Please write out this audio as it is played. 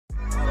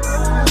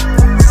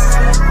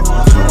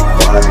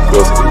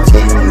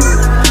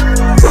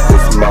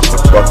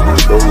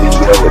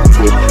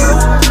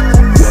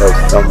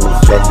Someone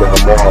send them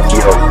off,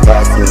 yo.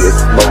 Pass me a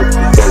smoke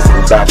because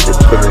I'm about to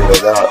turn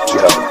it up,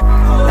 yo.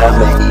 How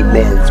many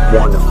men's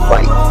wanna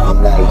fight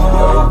tonight,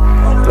 yo?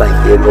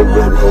 Blanket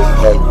over their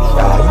head,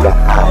 try to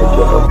hide,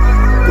 yo.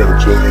 Them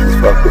Jimmy's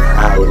fucking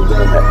higher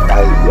than a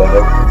kite, yo.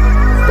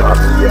 Start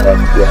me up,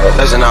 yo.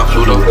 That's an out,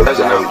 Pluto. That's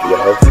an out,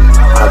 yo.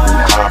 I be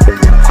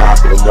hopping and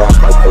popping off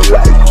like a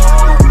light.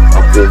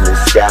 Up in the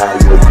sky,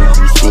 yo, you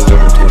be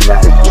seeing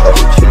tonight, yo.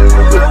 Chilling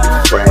with your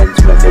friends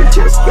when they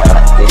just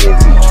got in.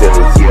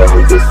 Because, yo,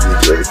 this is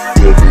the city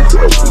where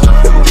we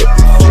commit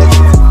the sin.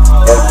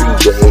 Every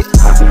day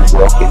I be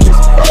walking this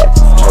path,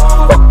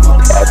 motherfucking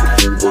path of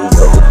evil,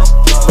 yo.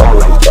 It's all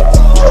like that,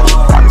 yo.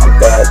 I'm a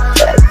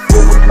backpack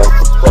full of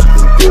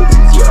motherfucking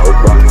goodies, yo.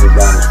 Running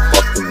around the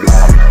fucking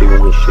block,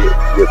 doing shit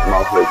with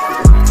my hood.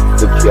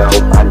 But yo,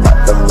 I got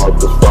the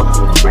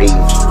motherfucking crazy.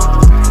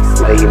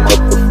 Slay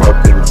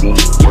motherfucking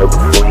beat, yo, the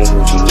flame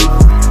G.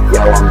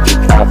 Yo, I'm just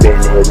chopping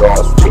it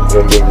off,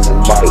 sticking in the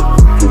mic.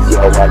 Cause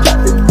yo, I got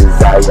the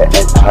desire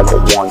and I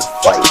don't wanna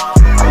fight.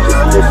 I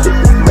just listen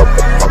to this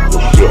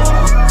motherfucking shit.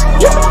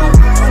 Yo,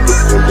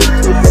 sticking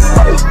into the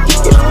mic, it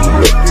gets me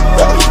lifted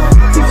right.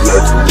 Cause yo,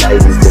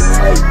 tonight is the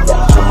night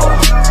that I'm on.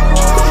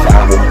 Cause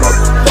I'm a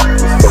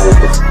motherfucking soul.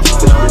 Cause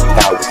the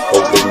tower's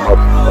holding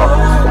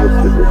motherfucking soul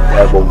to the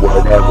devil,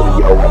 whatever.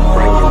 Yo, I'm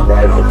bringing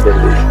metal to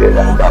this shit.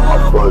 I got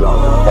my foot on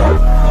the pedal.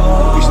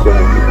 We still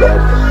in the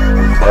letter.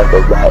 I'm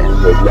clever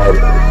writing the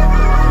letter.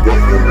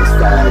 Written the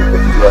signs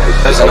of blood.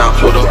 That's an out,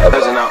 Pluto.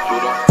 That's an out,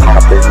 Pluto.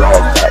 Popping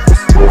off at the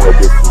store.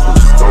 This is the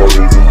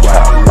story. We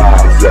got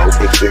minds, yo.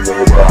 Picking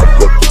it up.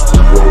 Looking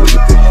for Rory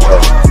the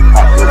Joe.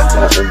 I ain't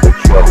nothing but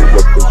Joe.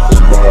 Looking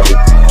for Mary.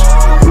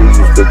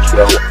 Breeze the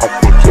Joe. I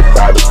catch you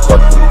by the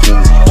fucking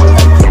beach. When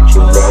I'm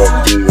catching mad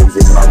beers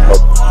in my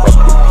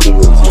motherfucking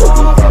tears, yo.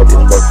 We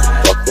having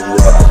motherfucking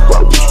love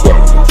while we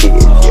shedding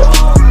tears, yo.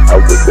 I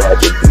would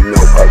rather be no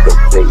other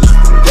place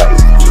than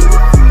right here.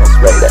 That's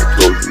right, I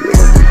told you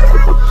any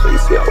other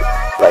place, yo.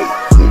 Right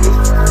here.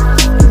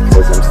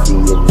 Because I'm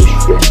seeing this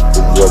shit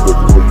for what it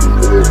really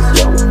is,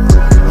 yo.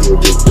 It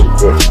is the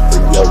this,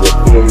 but yo, it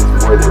is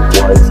what it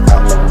was.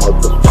 I'm a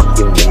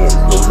motherfucking man.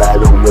 No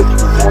matter what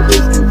you wanna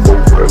do for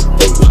work,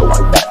 hey, yo,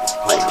 I got this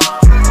plan.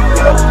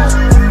 Yo,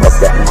 fuck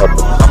that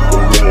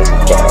motherfucking man,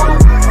 dad.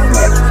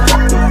 Smack his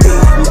fucking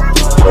face, let me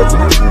put it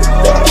in the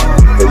bag.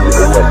 Hey, yo,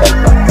 whatever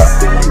happened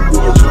to you,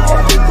 we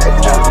had it that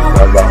time we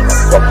fell off my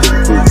fucking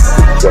roof.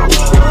 Yo,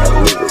 shit, that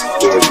little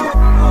scary.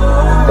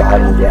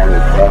 Dying down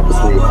in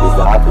Travis'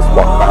 office,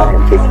 walk by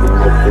and kick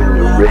him up in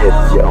the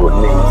ribs, yo, it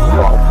made me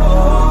walk.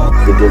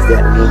 So does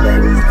that mean that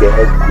he's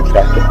dead? I'm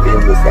trapped up in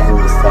this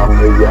endless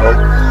summer, yo.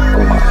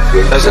 Come on,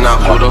 kid. That's an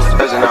out, Pluto.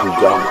 That's an out.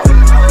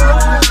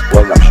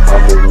 Well, I'm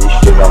strumming this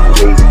shit on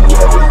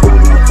radio.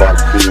 Booty part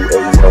 2,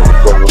 ayo.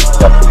 Throwing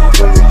fucking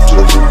flames,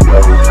 here we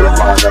go.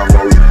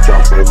 Geronimo, you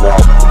jumping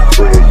off the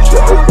bridge,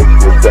 yo. Pick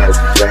your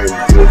best friend,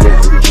 get in,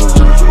 you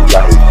lose your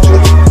life, kid.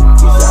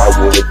 Cause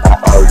I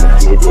already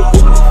did it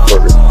in the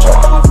first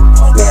part.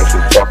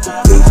 Smashing fucking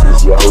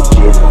faces, yo,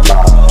 did it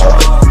my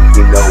part.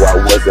 You know I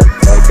was a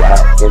bad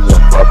guy in the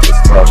fucking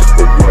start.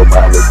 But yo,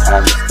 by the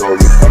time the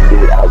story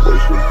ended, I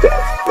was your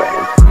best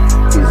friend.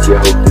 Cause yo,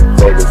 the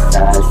better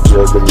signs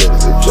still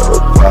delivered, yo.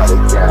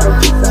 Product down,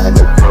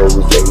 designer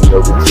clothes, hey yo,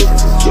 the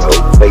business, yo.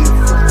 Plates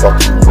and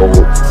fucking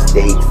gold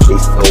steaks, they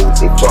sold,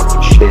 they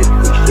fucking shit.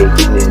 They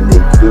shaking in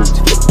their boots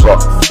for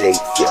fucking sakes,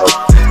 yo.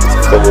 It's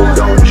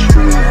cold on the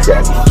street,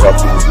 that be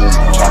fucking heat.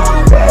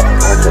 Talking back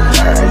on the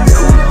line,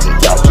 yo. We keep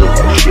talking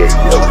that shit,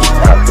 yo. We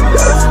talking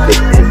about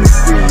spitting in the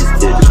freeze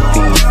to the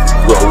beat.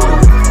 Rolling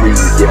the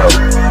freeze, yo.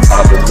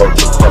 Popping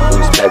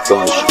motherfucking respect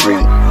on the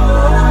street.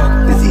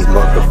 Cause these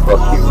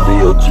motherfucking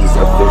real G's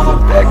up in the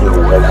back know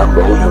what I'm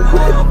rolling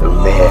with. The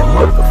mad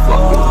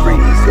motherfucking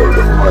freeze. So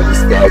the money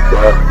stacked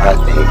up, I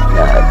think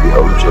not,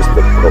 yo. Just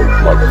a broke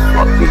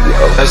motherfucker,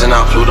 yo. That's an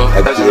out, Pluto.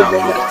 That's an out.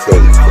 I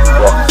take for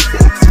fuck's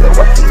sake, so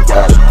I ain't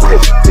got a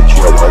break. But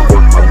yo, I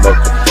work my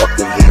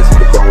motherfucking hands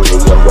for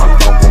going, yo. I'm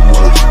on my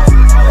way.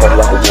 All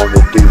I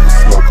wanna do is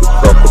smoke a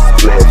couple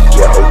spliffs,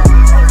 yo.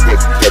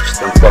 Catch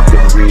some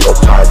fucking real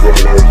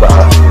positive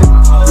vibes.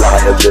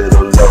 Lie a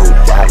little low,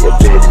 die a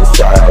bit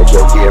inside. Yo,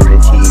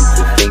 guaranteed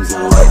the things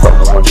in life I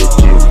wanna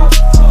do.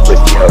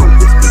 But yo,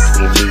 it's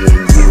between me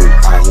and you.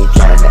 I ain't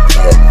trying to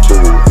act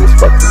cool. This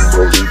fucking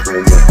bully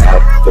bringing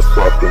out the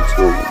fucking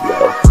tool,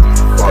 yo.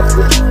 Fuck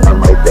it, I'm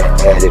right back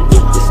at it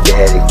with the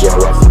static, yo.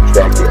 I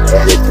subtracted,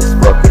 added this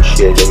fucking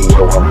shit, hey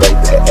yo. I'm right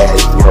back at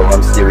it, yo.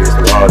 I'm serious,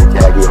 a heart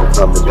attack, yo.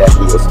 Coming back,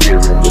 yo,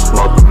 steering this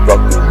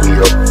motherfucking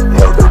wheel.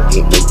 Hell, there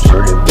ain't no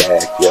turning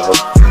back, yo.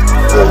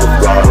 Full of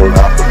throttle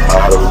out the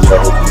bottle, yo.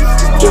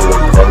 Pieces to the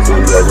puzzle,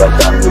 yo. Like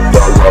I'm the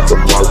dog off the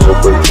muzzle,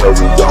 but yo,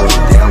 we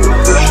going down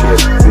with this shit.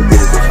 Who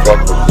gives a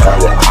fuck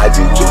about it? I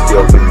do, just yo,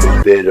 with the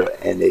bitter,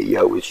 and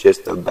yo, it's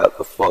just about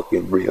the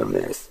fucking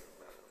realness.